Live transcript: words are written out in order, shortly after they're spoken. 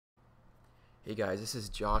Hey guys, this is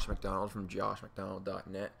Josh McDonald from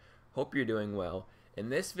joshmcdonald.net. Hope you're doing well. In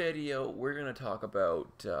this video, we're going to talk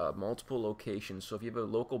about multiple locations. So if you have a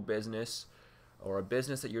local business or a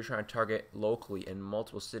business that you're trying to target locally in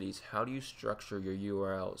multiple cities, how do you structure your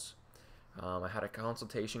URLs? I had a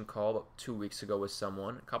consultation call about 2 weeks ago with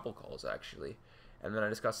someone, a couple calls actually, and then I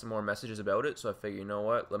just got some more messages about it, so I figured, you know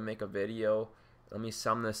what, let me make a video, let me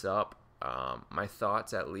sum this up. My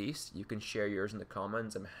thoughts at least. You can share yours in the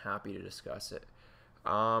comments. I'm happy to discuss it.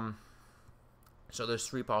 So there's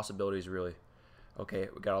three possibilities really. Okay,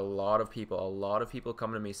 we got a lot of people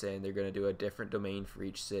coming to me saying they're going to do a different domain for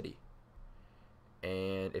each city.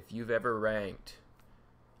 And if you've ever ranked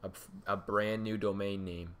a brand new domain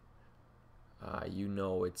name, you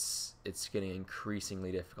know it's getting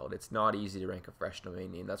increasingly difficult. It's not easy to rank a fresh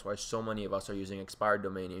domain name. That's why so many of us are using expired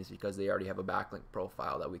domain names, because they already have a backlink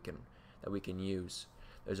profile that we can use.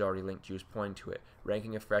 There's already link juice pointing to it.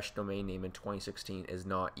 Ranking a fresh domain name in 2016 is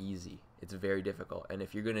not easy. It's very difficult. And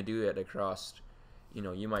if you're going to do it across,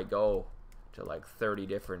 you might go to like 30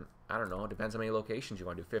 different, I don't know, it depends how many locations you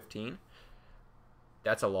want to do, 15.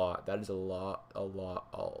 That's a lot. That is a lot of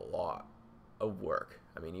work.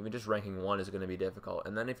 I mean, even just ranking one is going to be difficult.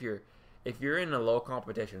 And then if you're in a low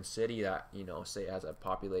competition city that, say has a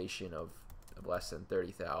population of less than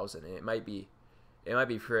 30,000, it might be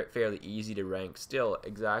fairly easy to rank. Still,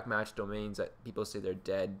 exact match domains that people say they're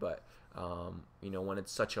dead, but when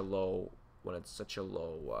it's such a low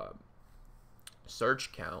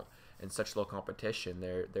search count and such low competition,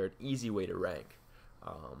 they're an easy way to rank,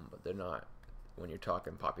 but they're not when you're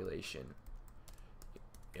talking population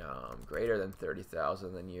greater than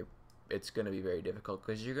 30,000. Then it's going to be very difficult,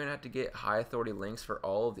 because you're going to have to get high authority links for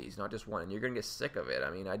all of these, not just one, and you're going to get sick of it.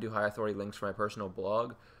 I mean, I do high authority links for my personal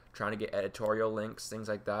blog, trying to get editorial links, things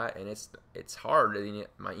like that, and it's hard.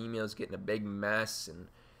 My email's getting a big mess, and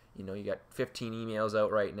you got 15 emails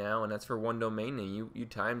out right now, and that's for one domain name. You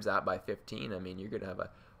times that by 15, I mean, you're going to have a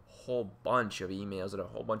whole bunch of emails and a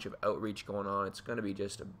whole bunch of outreach going on. It's going to be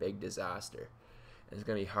just a big disaster. And it's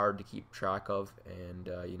going to be hard to keep track of, and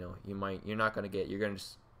you're not going to get, you're going to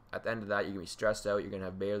just, at the end of that, you're going to be stressed out, you're going to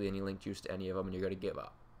have barely any link juice to any of them, and you're going to give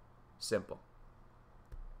up. Simple.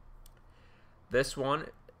 This one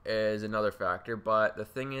is another factor, but the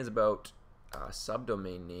thing is about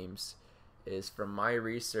subdomain names is, from my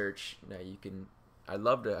research, now I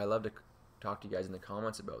love to talk to you guys in the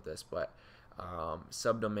comments about this, but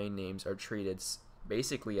subdomain names are treated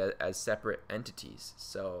basically as separate entities.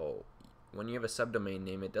 So when you have a subdomain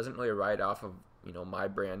name, it doesn't really ride off of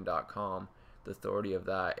mybrand.com, the authority of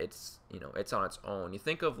that. It's it's on its own. You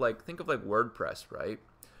think of like WordPress, right?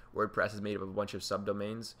 WordPress is made up of a bunch of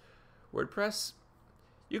subdomains. WordPress,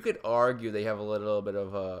 you could argue they have a little bit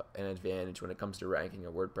of an advantage when it comes to ranking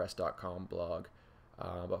a WordPress.com blog,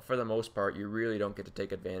 but for the most part, you really don't get to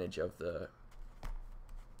take advantage of the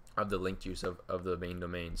link juice of the main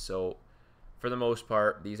domain. So for the most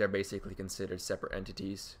part, these are basically considered separate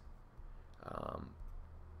entities. I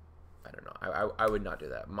don't know. I would not do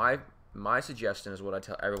that. My suggestion is what I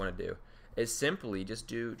tell everyone to do is simply just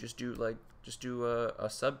do a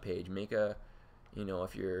sub page. Make a,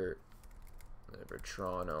 if you're for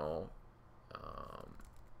Toronto,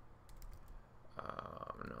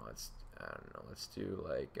 let's do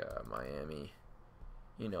like Miami.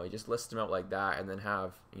 You just list them out like that, and then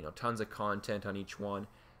have tons of content on each one.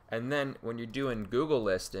 And then when you're doing Google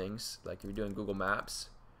listings, like you're doing Google Maps,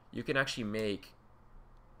 you can actually make,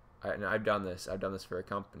 and I've done this for a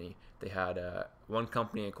company. They had one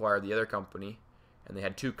company acquired the other company, and they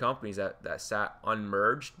had two companies that sat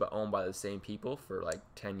unmerged but owned by the same people for like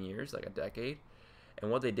 10 years, like a decade.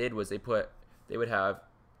 And what they did was they would have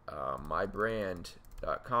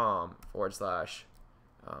mybrand.com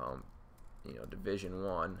 / division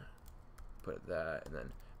 1, put that, and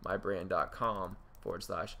then mybrand.com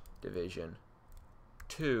 / division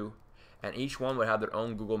 2, and each one would have their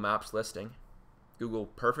own Google Maps listing. Google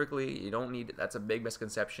perfectly. You don't need, that's a big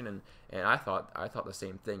misconception, and I thought the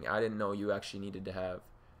same thing. I didn't know you actually needed to have,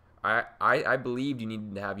 I believed you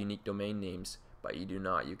needed to have unique domain names, but you do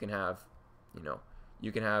not. You can have, you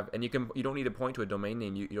don't need to point to a domain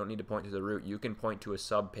name. You don't need to point to the root. You can point to a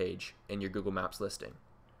sub page in your Google Maps listing.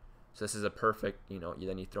 So this is a perfect,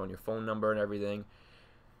 then you throw in your phone number and everything.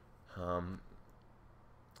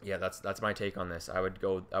 Yeah, that's my take on this. I would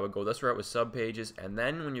go this route with sub pages, and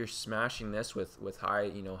then when you're smashing this with high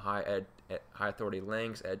authority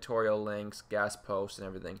links, editorial links, guest posts, and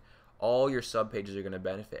everything, all your sub pages are going to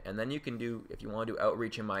benefit. And then you can do, if you want to do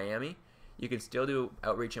outreach in Miami, you can still do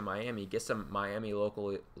outreach in Miami. Get some Miami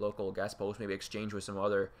local guest posts, maybe exchange with some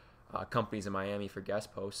other companies in Miami for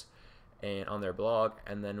guest posts, and on their blog,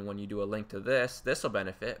 and then when you do a link to this will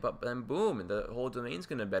benefit, but then boom, the whole domain's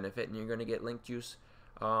going to benefit, and you're going to get link juice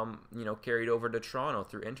carried over to Toronto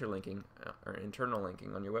through interlinking or internal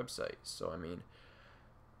linking on your website. So I mean,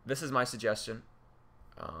 this is my suggestion.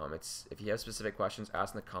 It's, if you have specific questions,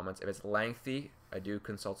 ask in the comments. If it's lengthy, I do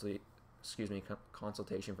consultation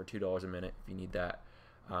for $2 a minute if you need that.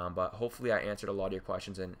 But hopefully I answered a lot of your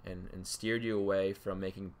questions and steered you away from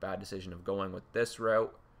making bad decision of going with this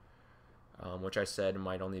route, which I said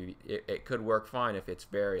might only be, it could work fine if it's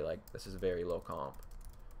very, like, this is very low comp.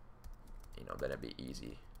 Then it'd be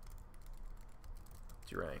easy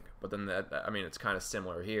to rank. But then I mean, it's kind of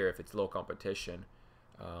similar here. If it's low competition,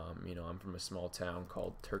 I'm from a small town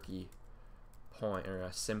called Turkey Point, or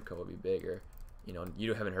Simcoe would be bigger.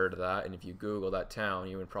 You haven't heard of that, and if you Google that town,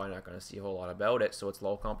 you're probably not going to see a whole lot about it. So it's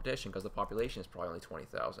low competition because the population is probably only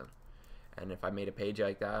 20,000. And if I made a page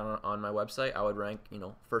like that on my website, I would rank,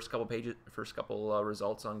 first couple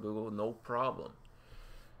results on Google, no problem.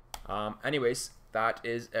 Anyways, that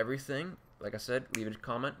is everything. Like I said, leave a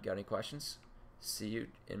comment. Got any questions? See you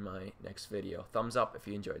in my next video. Thumbs up if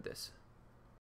you enjoyed this.